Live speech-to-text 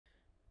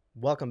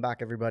Welcome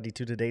back, everybody,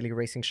 to the daily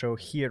racing show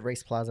here at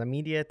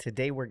RacePlazaMedia.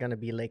 Today, we're going to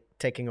be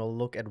taking a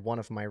look at one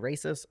of my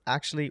races.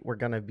 Actually, we're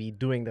going to be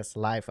doing this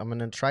live. I'm going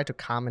to try to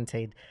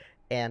commentate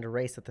and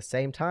race at the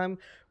same time.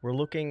 We're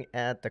looking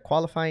at the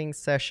qualifying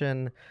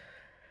session.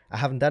 I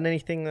haven't done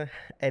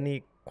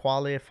any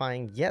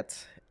qualifying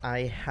yet.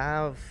 I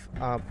have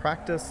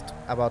practiced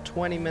about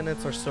 20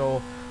 minutes or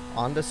so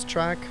on this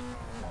track.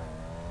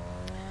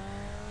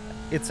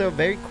 It's a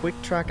very quick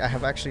track. I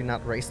have actually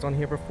not raced on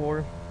here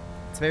before.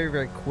 It's very,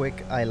 very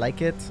quick. I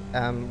like it.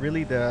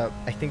 Really,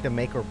 I think the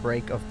make or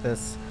break of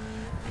this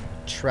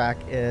track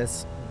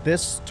is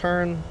this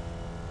turn.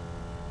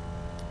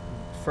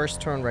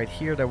 First turn right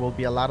here, there will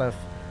be a lot of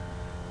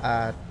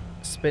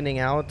spinning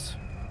out,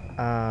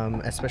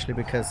 especially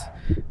because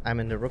I'm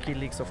in the rookie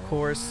leagues, of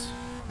course.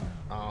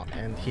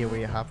 And here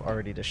we have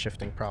already the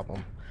shifting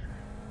problem.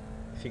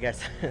 If you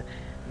guys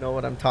know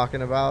what I'm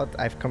talking about,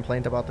 I've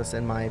complained about this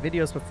in my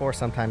videos before.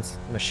 Sometimes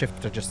the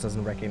shifter just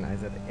doesn't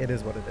recognize it. It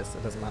is what it is.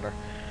 It doesn't matter.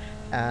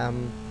 Have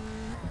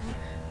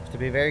to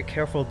be very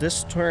careful.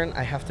 This turn,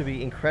 I have to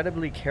be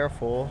incredibly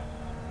careful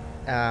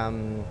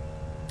in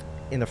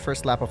the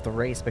first lap of the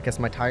race because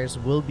my tires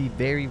will be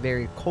very,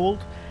 very cold,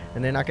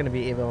 and they're not going to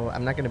be able.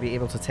 I'm not going to be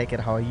able to take it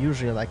how I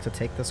usually like to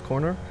take this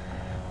corner.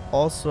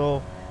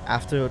 Also, I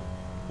have to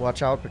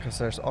watch out because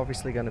there's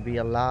obviously going to be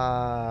a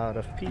lot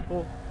of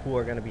people who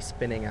are going to be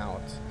spinning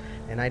out,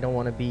 and I don't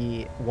want to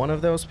be one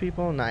of those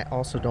people, and I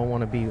also don't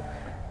want to be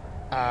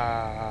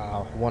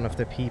one of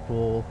the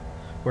people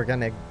who are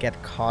going to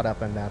get caught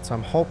up in that. So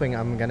I'm hoping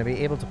I'm going to be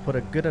able to put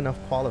a good enough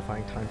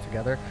qualifying time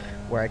together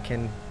where I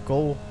can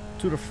go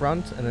to the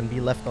front and then be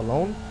left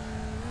alone.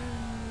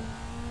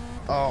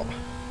 Oh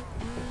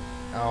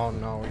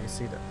no, you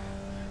see that?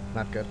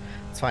 Not good.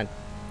 It's fine.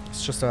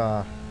 It's just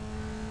a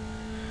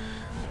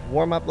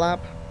warm-up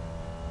lap.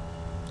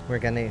 We're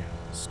gonna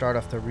start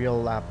off the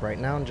real lap right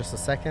now in just a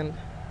second.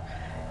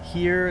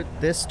 Here,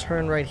 this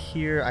turn right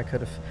here,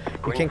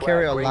 you can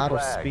carry a lot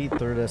of speed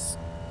through this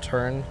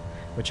turn,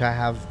 which I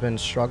have been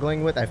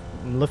struggling with.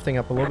 I'm lifting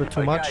up a little bit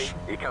too much,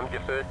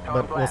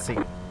 but we'll see.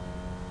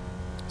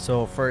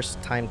 So first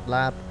timed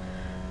lap.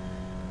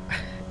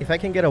 If I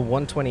can get a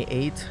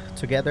 128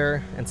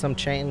 together and some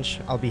change,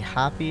 I'll be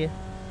happy.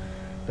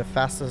 The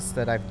fastest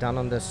that I've done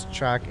on this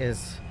track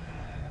is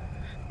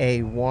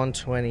a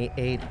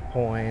 128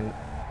 point.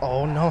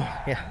 Oh no,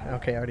 yeah,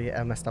 okay,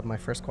 I messed up my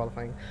first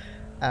qualifying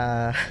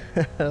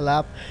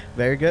lap.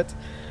 Very good.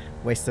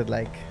 Wasted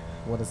like,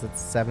 what is it,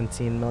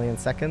 17 million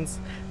seconds.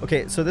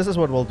 Okay, so this is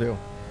what we'll do.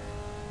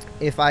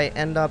 If I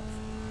end up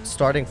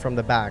starting from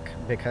the back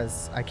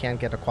because I can't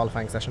get a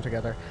qualifying session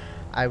together,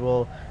 I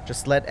will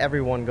just let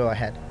everyone go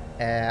ahead.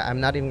 I'm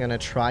not even going to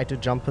try to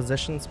jump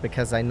positions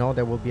because I know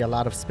there will be a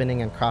lot of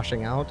spinning and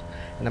crashing out,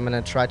 and I'm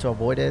going to try to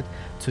avoid it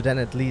to then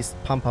at least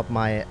pump up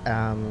my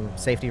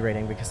safety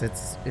rating because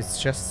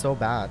it's just so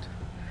bad.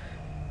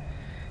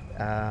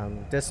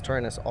 This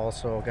turn is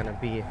also going to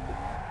be,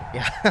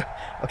 yeah,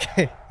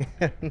 okay,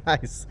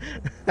 nice.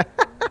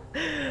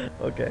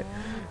 Okay,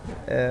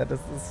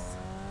 this is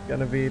going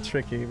to be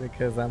tricky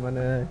because I'm going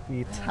to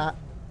be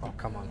oh,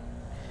 come on.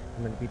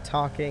 I'm going to be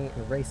talking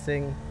and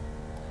racing.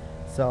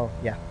 So,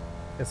 yeah.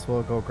 This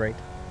will go great.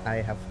 I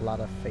have a lot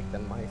of faith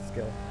in my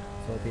skill,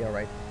 so it'll be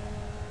alright.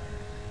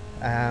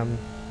 I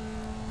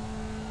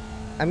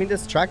mean,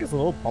 this track is a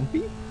little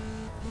bumpy,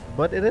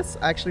 but it is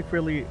actually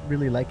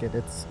really like it.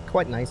 It's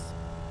quite nice.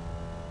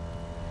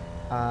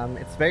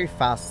 It's very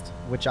fast,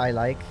 which I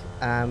like,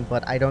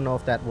 but I don't know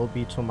if that will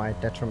be to my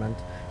detriment,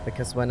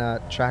 because when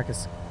a track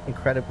is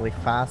incredibly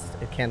fast,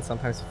 it can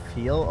sometimes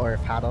feel, or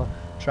I've had a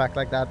track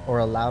like that, or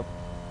a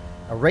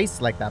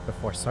race like that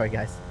before, sorry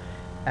guys.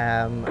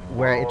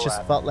 Where it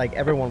just felt like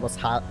everyone was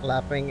hot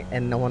lapping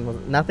and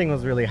nothing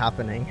was really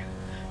happening.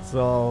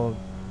 So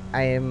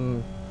I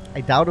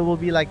doubt it will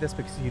be like this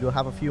because you do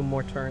have a few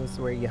more turns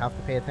where you have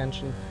to pay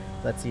attention.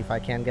 Let's see if I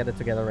can get it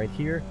together right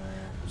here.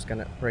 I'm just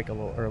gonna brake a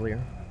little earlier.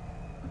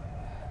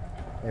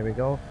 There we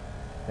go.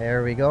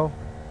 There we go.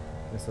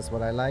 This is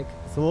what I like.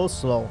 It's a little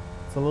slow.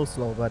 It's a little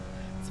slow, but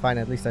it's fine.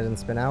 At least I didn't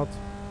spin out.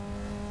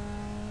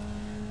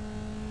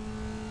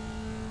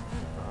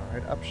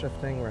 Alright,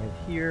 upshifting right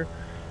here.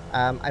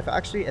 I've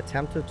actually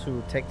attempted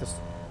to take this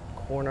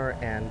corner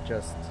and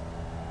just,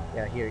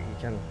 yeah, here you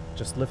can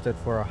just lift it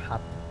for a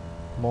hot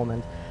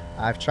moment.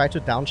 I've tried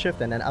to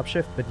downshift and then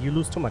upshift, but you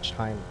lose too much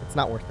time. It's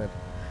not worth it.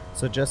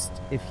 So just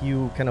if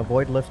you can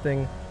avoid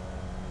lifting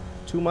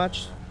too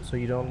much, so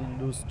you don't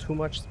lose too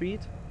much speed.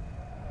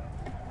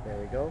 There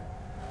we go.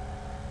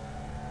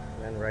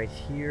 And then right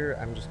here,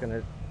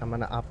 I'm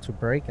gonna opt to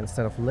brake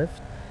instead of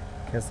lift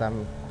because I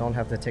don't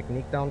have the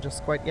technique down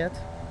just quite yet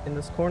in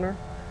this corner.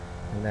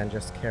 And then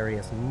just carry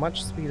as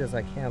much speed as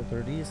I can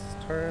through these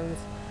turns.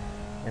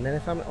 And then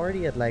if I'm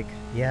already at like,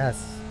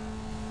 yes,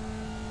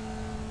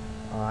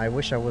 I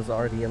wish I was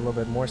already a little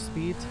bit more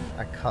speed.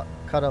 I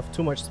cut off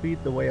too much speed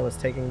the way I was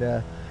taking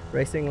the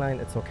racing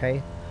line. It's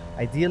okay.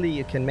 Ideally,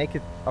 you can make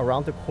it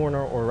around the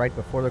corner or right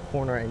before the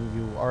corner, and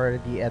you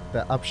already at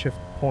the upshift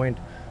point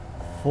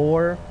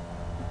 4.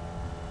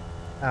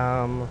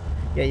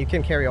 Yeah, you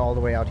can carry all the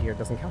way out here. It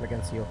doesn't count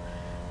against you.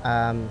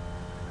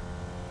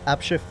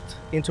 Upshift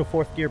into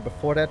 4th gear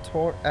before that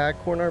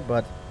corner,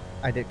 but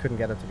I couldn't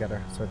get it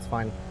together, so it's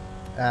fine.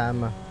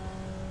 A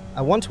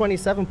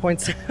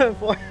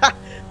 127.74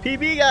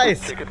 PB,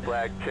 guys. Ticket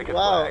flag, ticket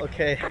wow. flag.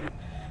 Okay.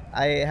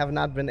 I have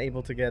not been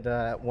able to get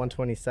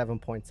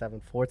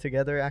 127.74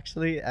 together.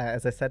 Actually,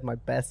 as I said, my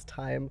best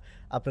time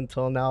up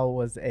until now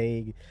was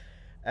a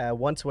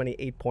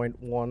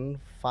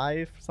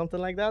 128.15, something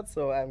like that.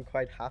 So I'm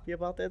quite happy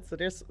about it. So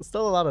there's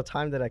still a lot of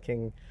time that I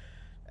can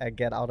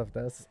get out of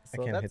this.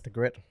 So I can't hit the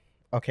grid.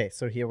 Okay,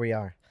 so here we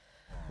are.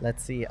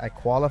 Let's see. I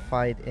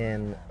qualified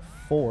in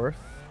 4th.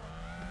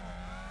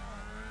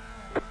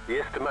 The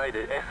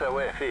estimated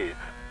SOF is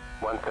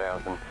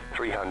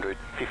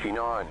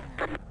 1,359.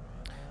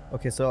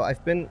 Okay, so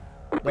I've been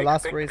the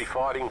last race. To be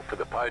fighting for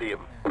the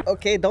podium.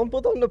 Okay, don't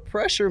put on the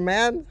pressure,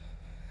 man.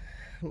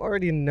 I'm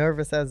already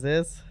nervous as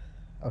is.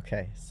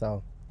 Okay,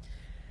 so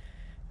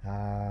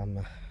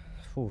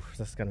this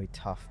is gonna be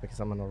tough because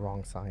I'm on the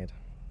wrong side.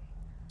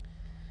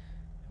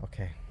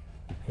 Okay,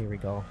 here we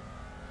go.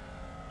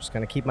 Just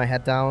gonna keep my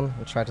head down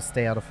and try to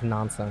stay out of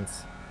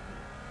nonsense.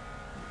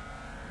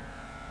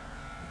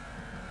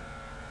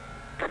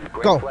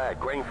 Green Go. flag,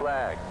 green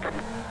flag.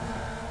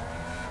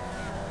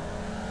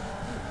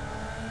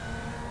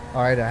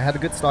 Alright, I had a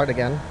good start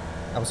again.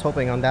 I was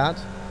hoping on that.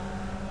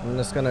 I'm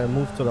just gonna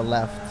move to the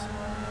left.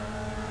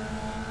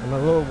 I'm a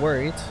little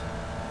worried.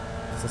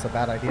 Is this a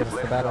bad idea? This is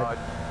a bad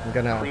idea. I'm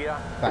gonna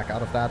back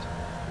out of that.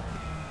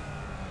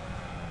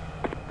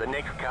 The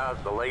next car's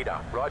the leader,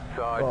 right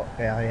side. Oh,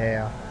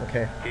 yeah.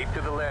 Okay. Keep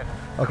to the left.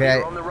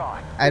 Okay, on the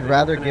right. I'd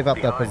rather give up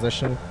that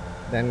position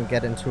than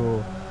get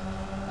into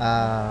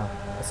a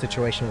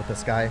situation with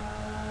this guy.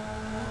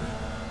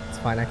 It's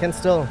fine. I can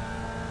still.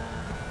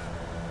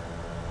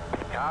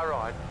 Car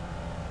right.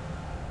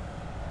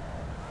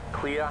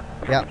 Clear.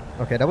 Yeah.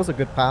 Okay, that was a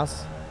good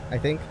pass, I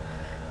think.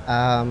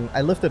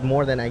 I lifted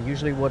more than I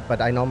usually would, but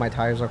I know my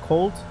tires are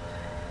cold.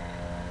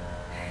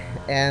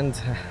 And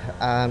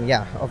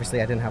yeah,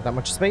 obviously I didn't have that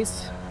much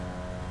space.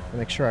 I'll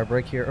make sure I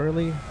brake here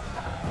early.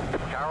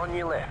 Car on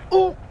your left.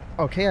 Oh,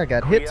 okay, I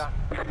got hit.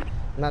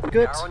 Not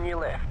good. Car on your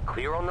left.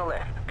 Clear on the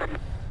left.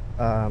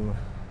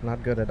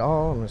 Not good at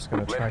all. I'm just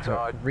gonna try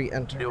to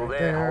re-enter Still right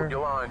there. there. Hold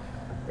your line.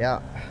 Yeah,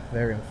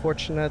 very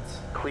unfortunate.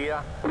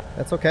 Clear.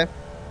 That's okay.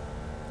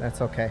 That's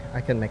okay.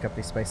 I can make up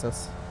these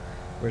spaces.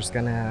 We're just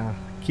gonna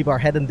keep our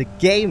head in the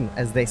game,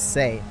 as they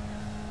say.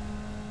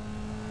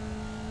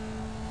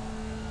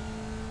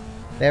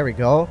 There we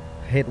go.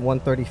 Hit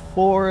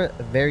 134.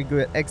 Very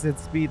good exit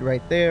speed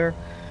right there.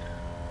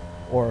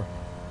 Or,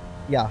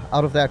 yeah,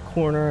 out of that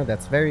corner.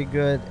 That's very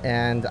good.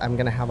 And I'm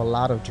gonna have a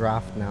lot of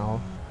draft now.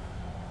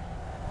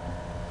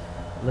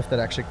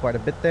 Lifted actually quite a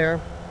bit there.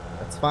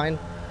 That's fine.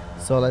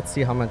 So let's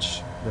see how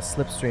much the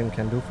slipstream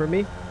can do for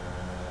me.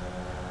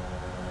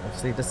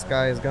 Let's see, this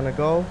guy is gonna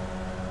go.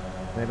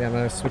 Maybe I'm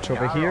gonna switch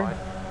over here.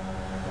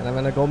 And I'm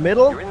gonna go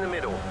middle. You're in the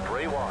middle.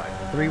 3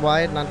 wide. 3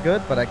 wide, not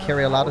good, but I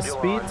carry a lot of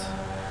speed.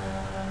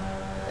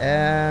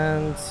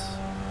 And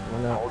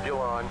I'm gonna hold your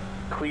line.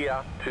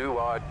 Clear. 2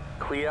 wide.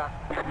 Clear.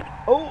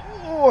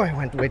 Oh, I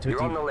went way too deep.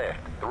 You're on the left.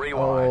 3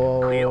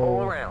 wide. Clear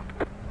all around.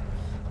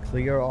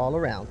 Clear all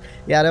around.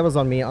 Yeah, that was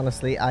on me,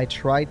 honestly. I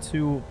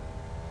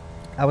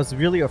was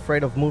really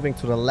afraid of moving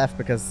to the left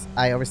because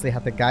I obviously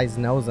had the guy's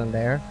nose in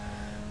there.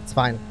 It's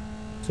fine.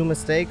 2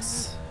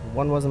 mistakes.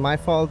 One wasn't my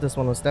fault. This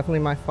one was definitely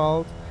my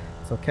fault.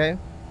 It's okay.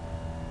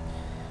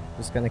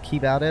 Just gonna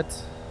keep at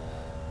it.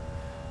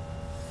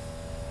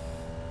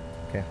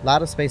 Okay, a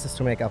lot of spaces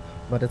to make up,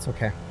 but it's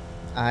okay.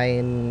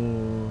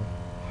 I'm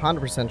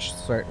 100%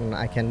 certain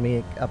I can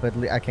make up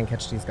I can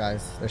catch these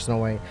guys. There's no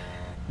way.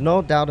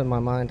 No doubt in my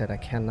mind that I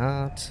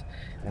cannot.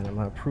 And I'm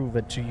gonna prove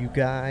it to you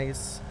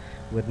guys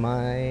with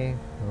my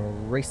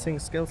racing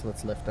skills.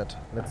 Let's lift it.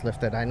 Let's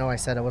lift it. I know I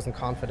said I wasn't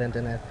confident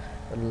in it,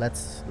 but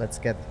let's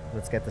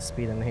get the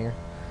speed in here.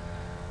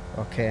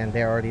 Okay, and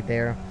they're already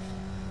there.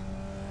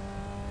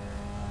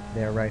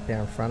 They're right there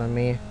in front of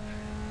me.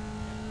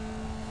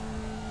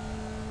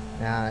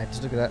 Yeah, I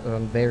just took that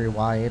one very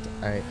wide.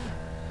 I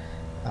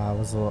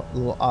was a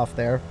little off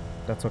there.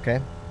 That's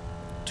okay.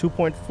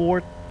 2.4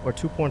 or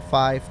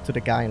 2.5 to the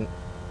guy in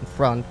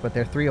front, but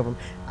there are 3 of them.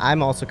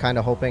 I'm also kind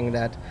of hoping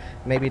that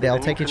maybe they'll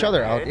take each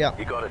other out. Yeah,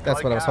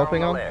 that's what I was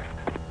hoping on.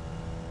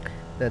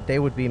 That they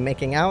would be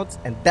making out,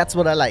 and that's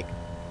what I like.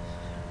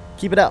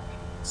 Keep it up.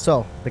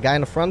 So, the guy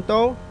in the front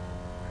though.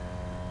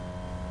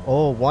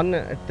 Oh,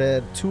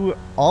 the 2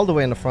 all the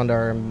way in the front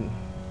are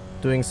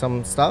doing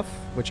some stuff,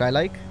 which I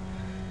like.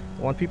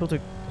 I want people to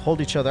hold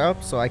each other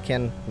up so I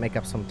can make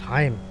up some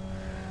time.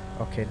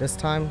 Okay, this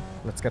time,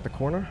 let's get the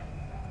corner.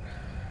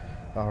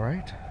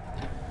 Alright.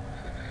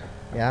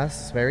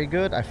 Yes, very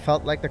good. I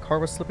felt like the car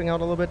was slipping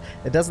out a little bit.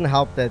 It doesn't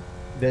help that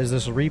there's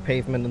this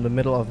repavement in the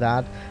middle of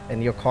that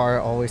and your car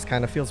always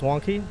kind of feels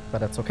wonky, but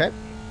that's okay.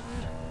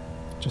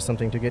 Just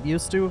something to get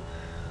used to.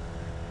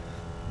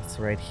 It's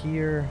right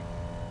here.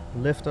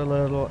 Lift a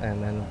little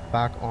and then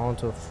back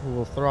onto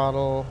full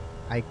throttle.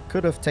 I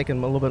could have taken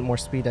a little bit more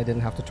speed. I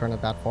didn't have to turn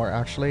it that far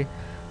actually,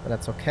 but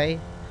that's okay.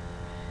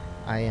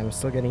 I am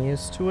still getting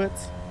used to it.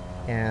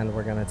 And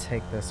we're gonna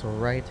take this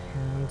right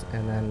hand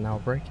and then now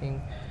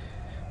braking.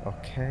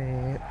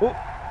 Okay. Oh!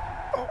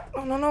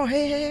 Oh, no,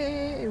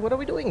 hey, what are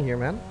we doing here,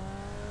 man?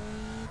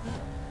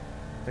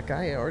 The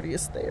guy already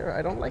is there.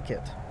 I don't like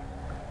it.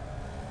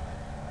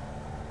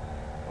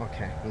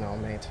 Okay, no,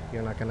 mate.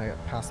 You're not gonna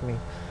pass me.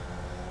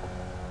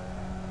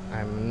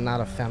 I'm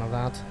not a fan of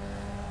that.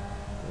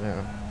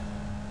 No.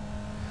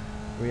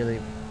 Really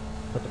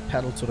put the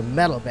pedal to the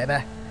metal,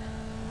 baby.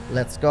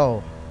 Let's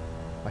go.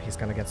 Oh, he's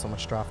gonna get so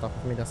much draft off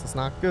of me. This is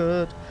not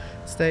good.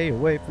 Stay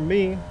away from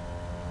me.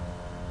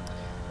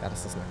 Yeah,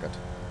 this is not good.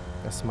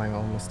 That's my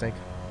own mistake.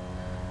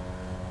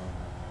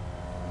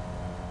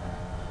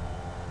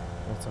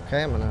 That's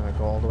okay. I'm gonna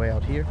go all the way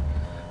out here.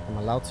 I'm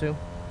allowed to.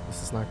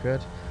 This is not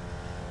good.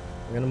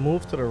 I'm gonna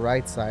move to the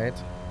right side.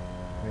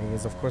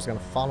 He's of course gonna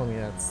follow me,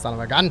 that son of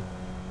a gun.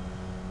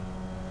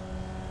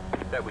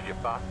 That was your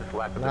fastest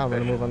lap of Now I'm the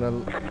gonna session.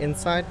 move on the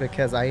inside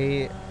because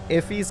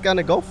if he's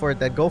gonna go for it,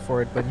 then go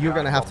for it. But you're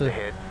gonna have to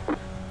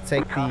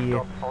take Car the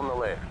stop on the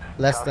left.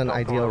 less Car than stop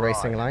on ideal the right.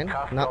 racing line,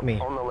 Car not stop me.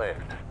 on the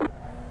left.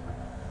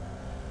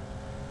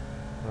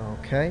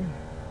 Okay.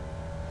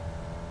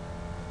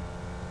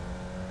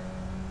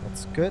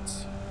 That's good.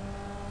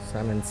 So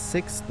I'm in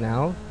 6th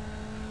now.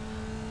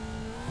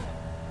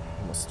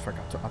 Almost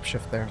forgot to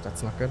upshift there.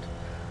 That's not good.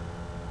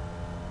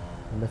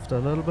 Lift a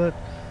little bit.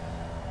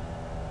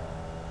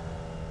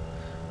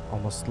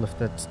 Almost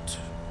lifted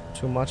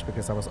too much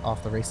because I was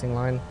off the racing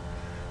line.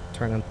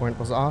 Turn-in point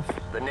was off.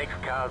 The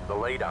next car's the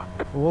leader.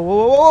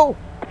 Whoa!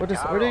 What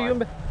Car are you?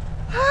 right.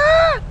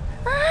 Ah!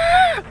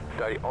 Ah!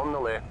 Stay on the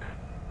left.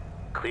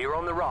 Clear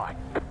on the right.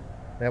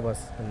 There was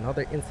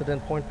another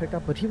incident point picked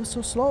up, but he was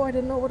so slow I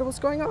didn't know what was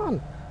going on.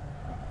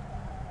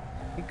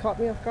 He caught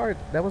me off guard.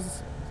 That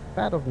was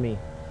bad of me.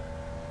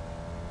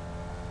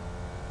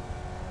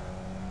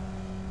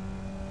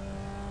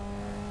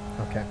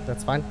 Okay,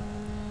 that's fine.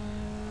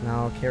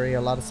 Now carry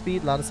a lot of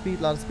speed, lot of speed.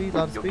 You're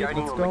Let's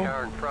gaining go. on the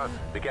car in front.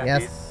 The gap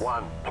Yes. is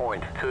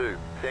 1.2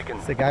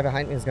 seconds. The guy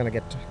behind me is gonna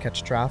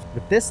catch draft,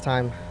 but this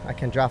time I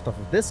can draft off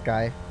of this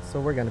guy, so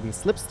we're gonna be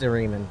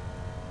slipstreaming.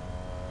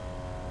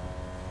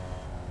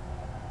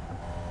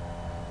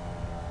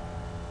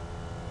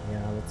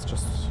 Yeah, let's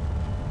just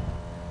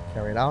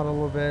carry it out a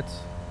little bit.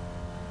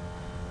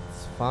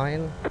 It's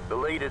fine. The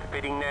leader's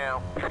pitting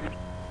now.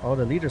 Oh,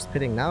 the leader's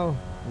pitting now.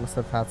 Must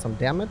have had some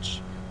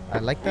damage. I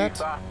like New that.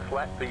 fastest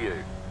lap for you.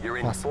 You're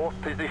in Awesome.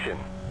 4th position.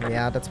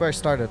 Yeah, that's where I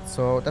started,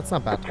 so that's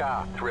not bad.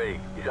 Car 3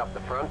 is up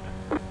the front.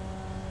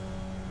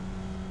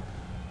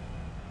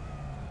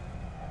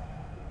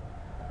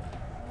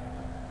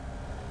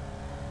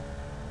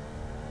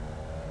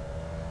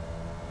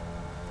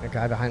 The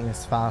guy behind me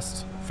is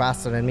fast.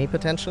 Faster than me,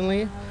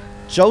 potentially.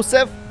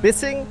 Joseph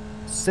Bissing,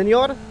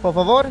 Senor, por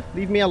favor,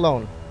 leave me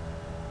alone.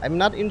 I'm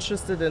not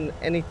interested in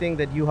anything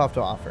that you have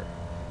to offer.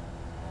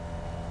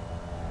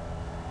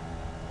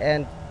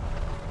 And...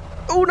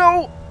 oh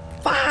no!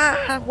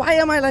 Why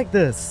am I like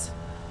this?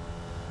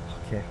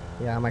 Okay,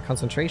 yeah, my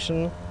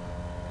concentration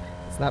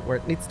is not where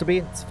it needs to be.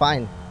 It's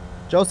fine.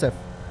 Joseph,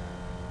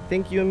 I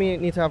think you and me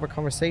need to have a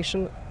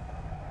conversation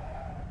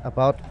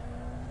about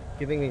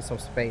giving me some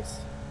space,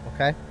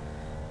 okay?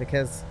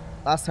 Because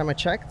last time I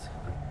checked,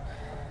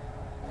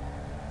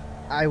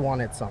 I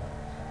wanted some,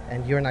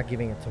 and you're not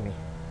giving it to me.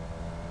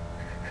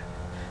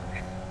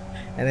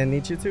 And I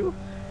need you to,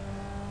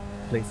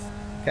 please,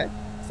 okay?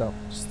 So,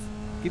 just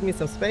give me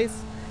some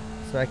space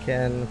so I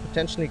can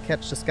potentially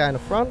catch this guy in the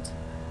front,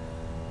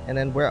 and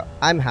then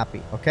I'm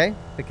happy, okay?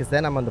 Because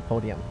then I'm on the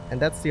podium, and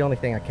that's the only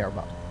thing I care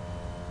about,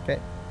 okay?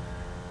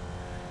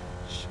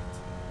 Shit,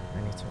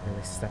 I need to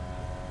really step.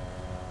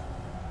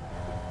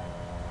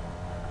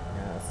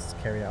 Yes,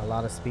 carry a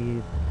lot of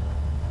speed.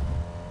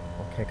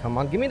 Okay, come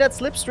on, give me that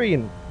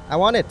slipstream. I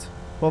want it,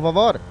 por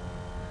favor.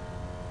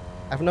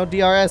 I have no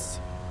DRS.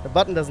 The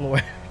button doesn't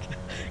work.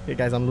 Okay,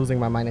 guys, I'm losing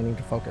my mind. I need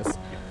to focus.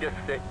 You've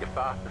just set your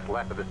fastest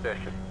lap of the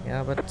session.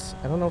 Yeah, but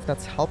I don't know if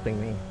that's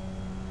helping me.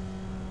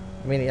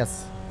 I mean,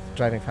 yes,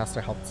 driving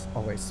faster helps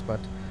always, but...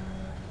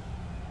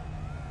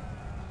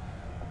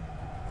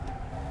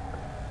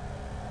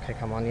 okay,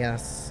 come on,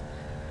 yes.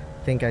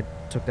 I think I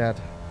took that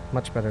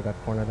much better, that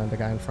corner, than the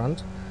guy in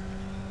front.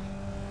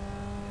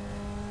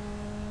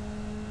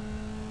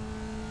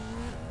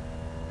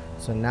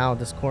 So now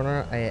this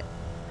corner, I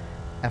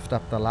effed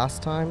up the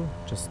last time,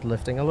 just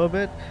lifting a little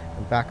bit,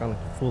 and back on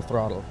full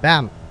throttle.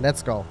 Bam!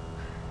 Let's go.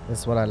 This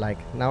is what I like.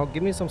 Now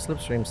give me some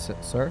slipstreams,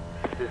 sir.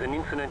 There's an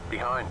incident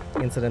behind.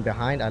 Incident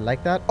behind, I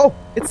like that. Oh!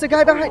 It's the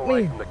guy behind Pulling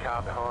away me! from the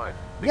car behind.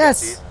 The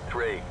Yes! gap is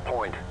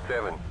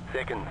 3.7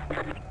 seconds.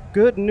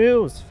 Good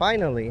news,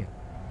 finally.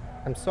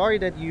 I'm sorry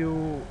that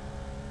you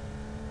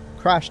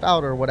crashed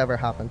out or whatever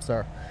happened,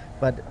 sir.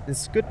 But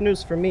it's good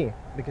news for me,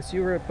 because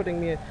you were putting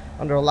me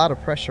under a lot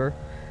of pressure,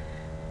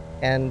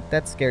 and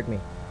that scared me.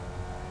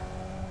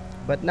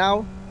 But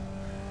now,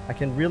 I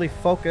can really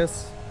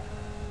focus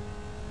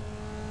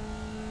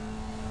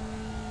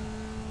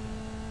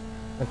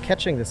I'm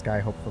catching this guy,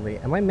 hopefully.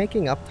 Am I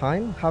making up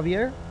time,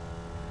 Javier?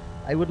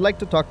 I would like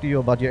to talk to you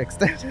about your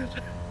extended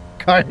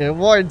car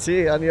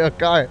warranty on your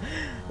car.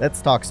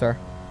 Let's talk, sir.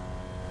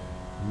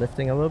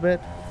 Lifting a little bit.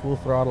 Full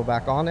throttle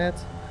back on it.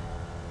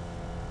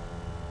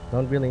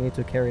 Don't really need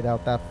to carry it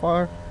out that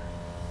far.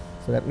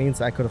 So that means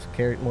I could have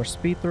carried more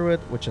speed through it,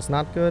 which is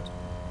not good.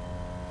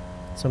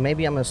 So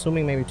maybe I'm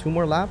assuming maybe 2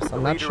 more laps.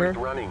 I'm not sure.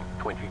 Running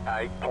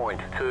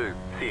 28.262.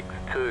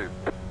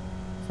 So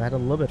I had a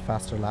little bit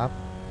faster lap,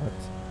 but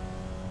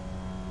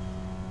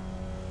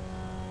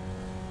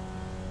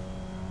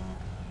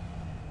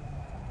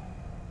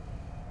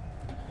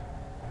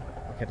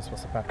okay, this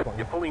was a bad corner.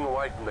 You're pulling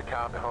away from the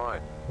car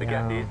behind. The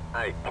gap is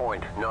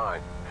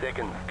 8.9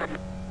 seconds.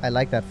 I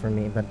like that for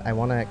me, but I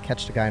want to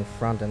catch the guy in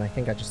front, and I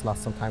think I just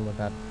lost some time with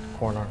that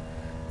corner.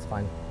 It's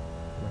fine.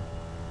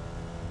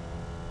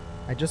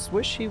 I just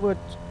wish he would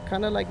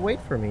kind of like wait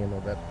for me a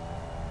little bit.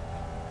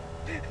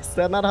 Is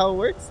that not how it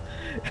works?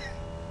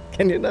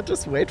 Can you not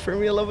just wait for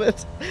me a little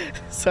bit?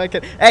 So I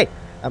can... Hey!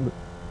 I'm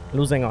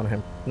losing on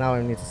him. Now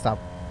I need to stop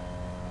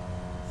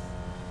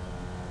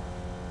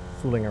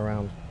fooling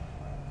around.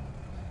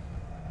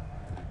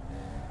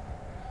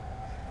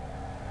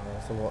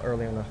 It's a little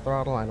early on the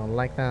throttle. I don't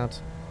like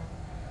that.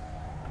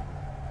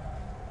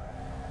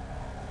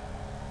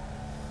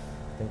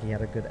 I think he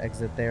had a good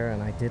exit there,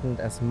 and I didn't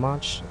as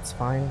much. It's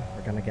fine.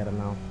 We're gonna get him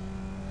now.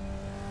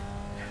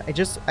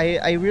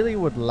 I really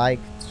would like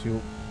to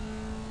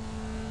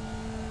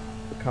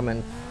come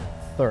in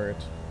third.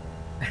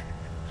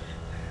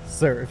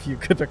 Sir, if you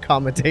could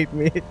accommodate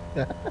me.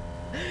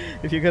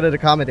 If you could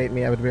accommodate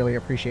me, I would really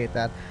appreciate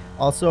that.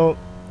 Also,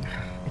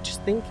 I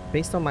just think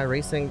based on my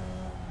racing...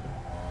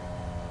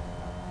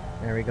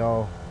 There we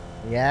go.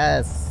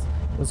 Yes!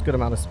 It was a good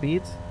amount of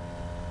speed.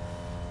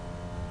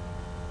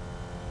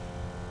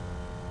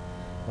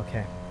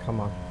 Okay, come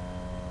on.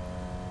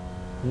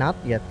 Not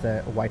yet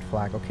the white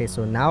flag. Okay,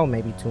 so now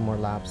maybe 2 more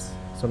laps.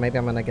 So maybe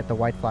I'm gonna get the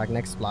white flag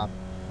next lap.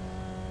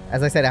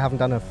 As I said, I haven't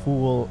done a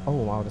full... Oh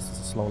wow, this is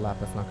a slow lap.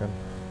 That's not good.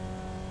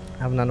 I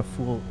haven't done a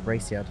full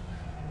race yet.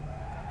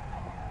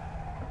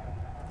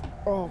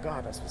 Oh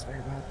god, this was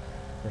very bad.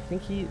 I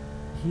think he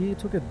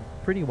took it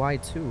pretty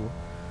wide too.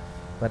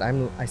 But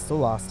I still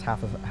lost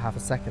half a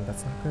second.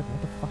 That's not good.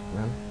 What the fuck,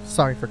 man?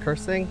 Sorry for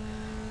cursing.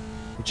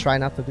 We try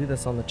not to do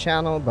this on the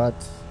channel, but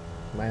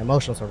my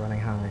emotions are running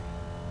high.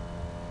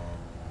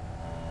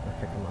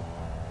 Okay, come on.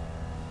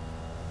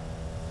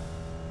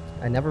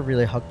 I never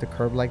really hugged the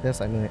curb like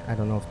this. I mean, I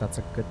don't know if that's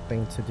a good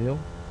thing to do.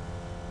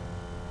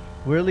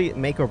 Really,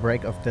 make or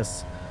break of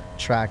this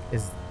track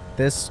is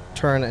this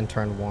turn and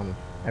turn 1.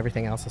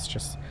 Everything else is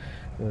just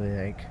really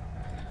like...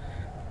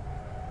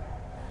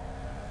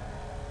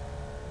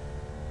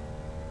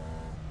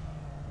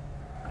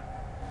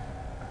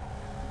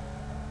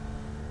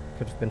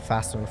 Could have been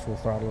faster on full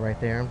throttle right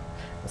there.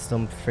 I'm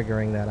still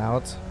figuring that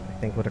out. I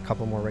think with a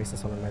couple more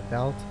races under my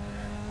belt,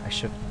 I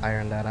should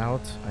iron that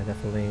out. I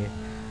definitely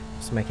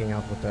was making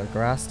out with the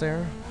grass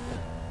there.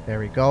 There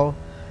we go.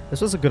 This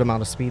was a good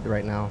amount of speed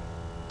right now,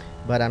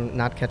 but I'm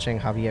not catching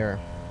Javier.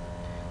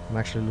 I'm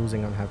actually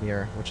losing on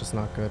Javier, which is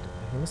not good.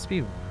 He must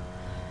be...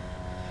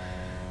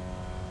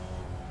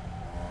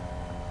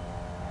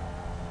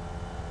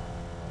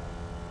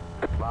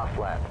 Last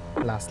lap.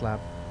 Last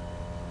lap.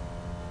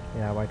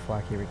 Yeah, white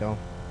flag, here we go.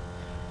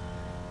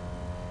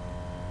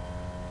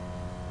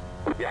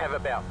 You have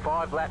about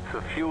 5 laps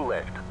of fuel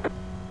left.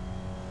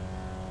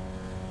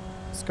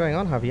 What's going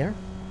on, Javier?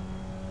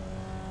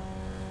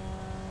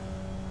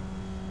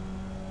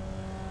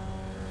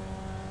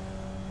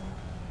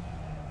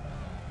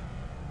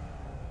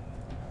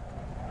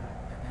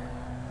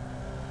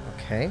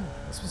 Okay,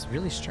 this was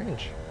really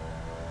strange.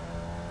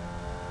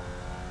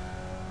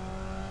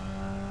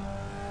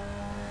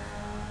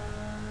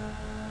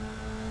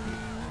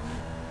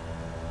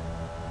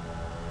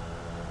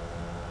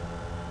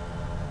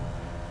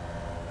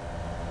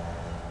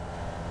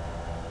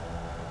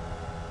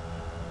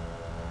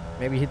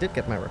 Maybe he did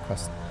get my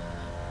request.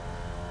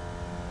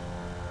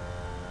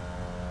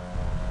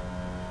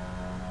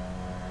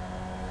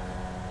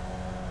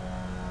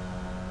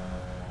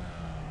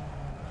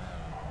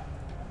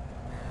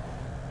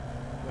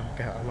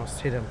 Okay, I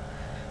almost hit him.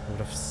 It would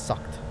have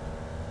sucked.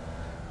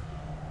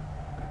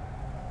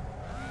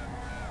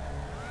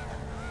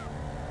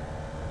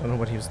 I don't know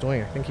what he was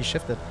doing. I think he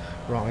shifted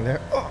wrong there.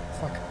 Oh,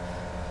 fuck.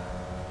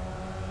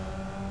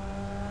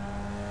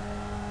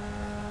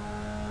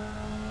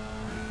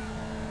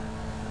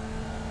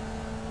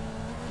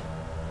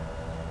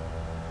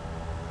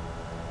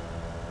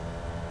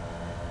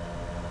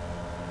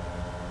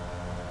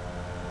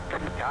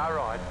 Car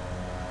ride.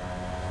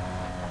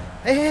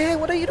 Hey,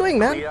 what are you doing,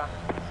 man? Clear.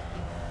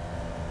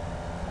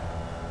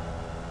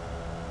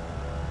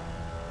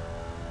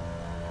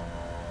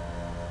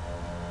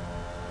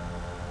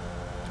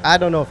 I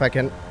don't know if I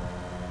can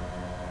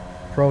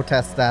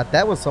protest that.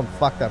 That was some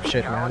fucked up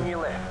shit, Car on man.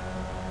 your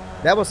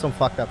left. That was some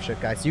fucked up shit,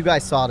 guys. You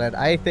guys saw that.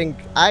 I think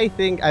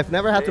I've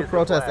never had to There's the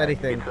protest flag.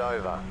 anything, It's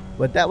over.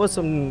 but that was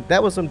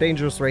some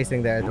dangerous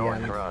racing there at the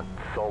Nice end. run.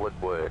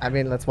 Solid work. I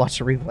mean, let's watch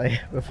the replay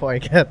before I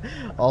get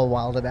all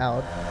wilded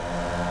out.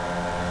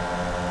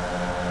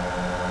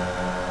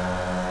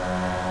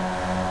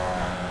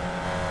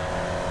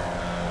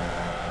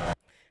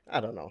 I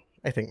don't know.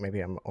 I think maybe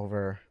I'm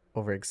over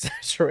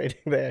exaggerating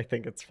there. I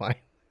think it's fine.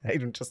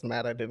 I'm just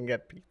mad I didn't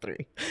get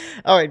P3.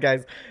 All right,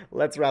 guys,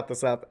 let's wrap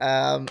this up.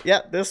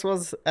 Yeah, this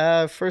was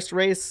first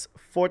race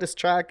for this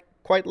track.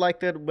 Quite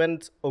liked it.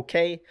 Went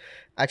okay.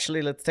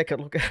 Actually, let's take a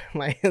look at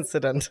my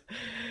incident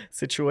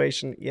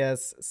situation.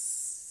 Yes,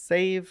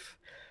 save.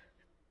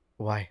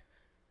 Why?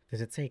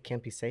 Did it say it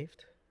can't be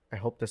saved? I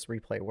hope this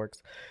replay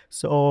works.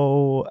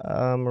 So,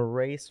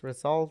 race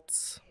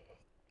results.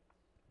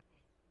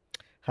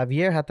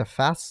 Javier had the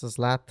fastest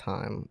lap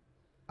time.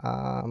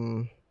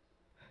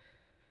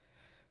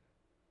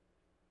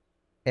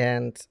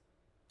 And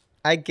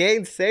I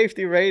gained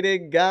safety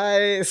rating,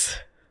 guys.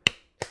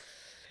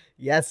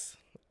 Yes.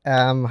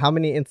 How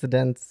many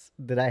incidents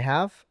did I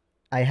have?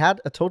 I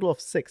had a total of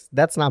 6.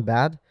 That's not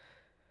bad.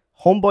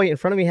 Homeboy in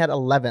front of me had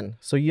 11.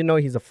 So you know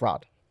he's a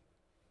fraud.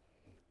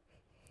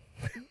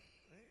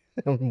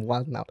 I'm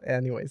wild now.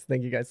 Anyways,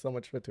 thank you guys so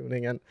much for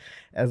tuning in.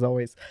 As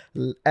always,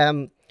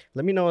 let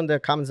me know in the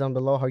comments down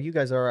below how you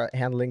guys are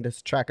handling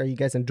this track. Are you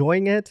guys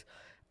enjoying it?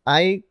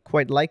 I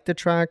quite like the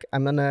track.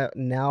 I'm gonna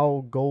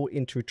now go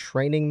into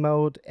training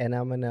mode and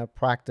I'm gonna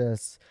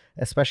practice,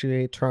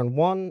 especially turn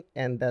 1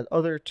 and that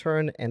other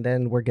turn, and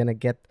then we're gonna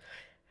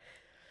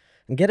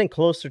I'm getting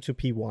closer to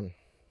P1.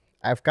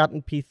 I've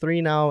gotten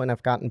P3 now and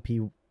I've gotten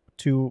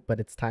P2, but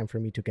it's time for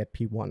me to get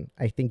P1.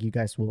 I think you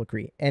guys will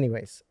agree.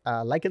 Anyways,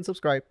 like and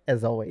subscribe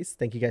as always.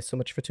 Thank you guys so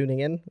much for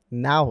tuning in.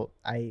 Now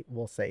I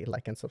will say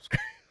like and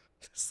subscribe.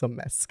 Some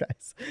mess,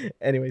 guys.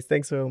 Anyways,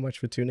 thanks so much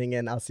for tuning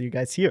in. I'll see you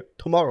guys here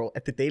tomorrow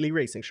at the Daily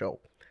Racing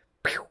Show.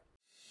 Pew!